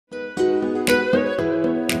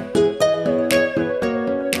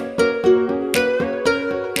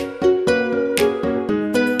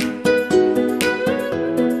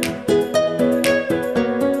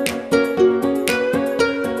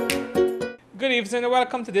Good evening and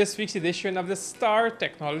welcome to this week's edition of the Star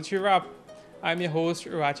Technology Wrap. I'm your host,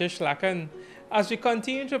 Rajesh Lakan. As we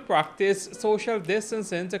continue to practice social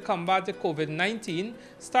distancing to combat the COVID-19,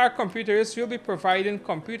 Star Computers will be providing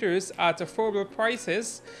computers at affordable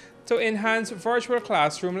prices to enhance virtual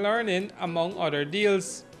classroom learning, among other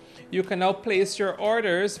deals. You can now place your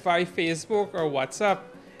orders via Facebook or WhatsApp.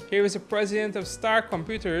 Here is the president of Star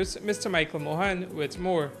Computers, Mr. Michael Mohan, with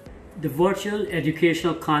more. The virtual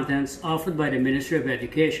educational contents offered by the Ministry of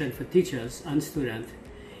Education for teachers and students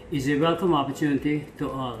is a welcome opportunity to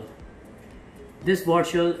all. This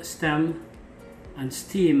virtual STEM and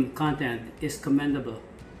STEAM content is commendable.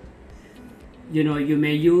 You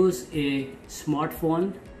may use a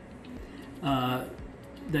smartphone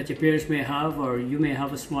that your parents may have, or you may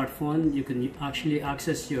have a smartphone. You can actually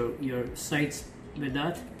access your sites with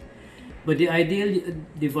that. But the ideal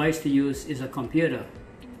device to use is a computer.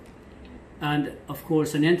 And of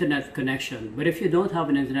course an internet connection. But if you don't have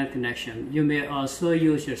an internet connection, you may also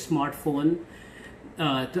use your smartphone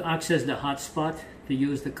to access the hotspot, to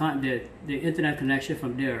use the internet connection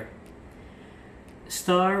from there.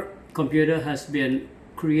 Star Computer has been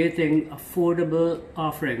creating affordable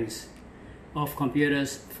offerings of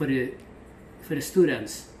computers for the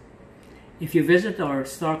students. If you visit our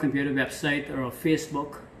Star Computer website or our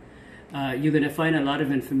Facebook, you're going to find a lot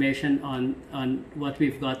of information on what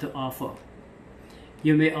we've got to offer.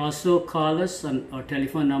 You may also call us on our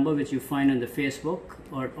telephone number, which you find on the Facebook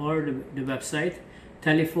or the website.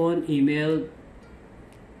 Telephone, email,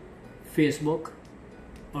 Facebook,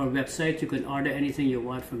 or website. You can order anything you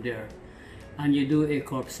want from there. And you do a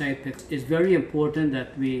curbside pick. It's very important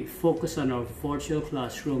that we focus on our virtual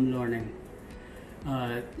classroom learning.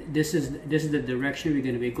 This is the direction we're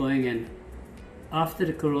going to be going in. After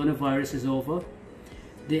the coronavirus is over,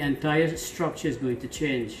 the entire structure is going to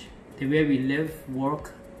change. The way we live,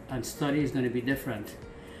 work, and study is going to be different.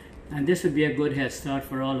 And this would be a good head start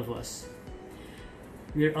for all of us.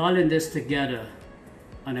 We're all in this together.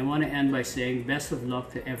 And I want to end by saying best of luck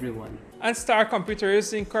to everyone. And Star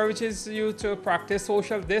Computers encourages you to practice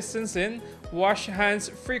social distancing, wash hands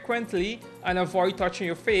frequently, and avoid touching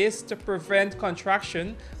your face to prevent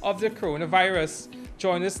contraction of the coronavirus.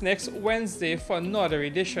 Join us next Wednesday for another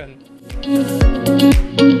edition.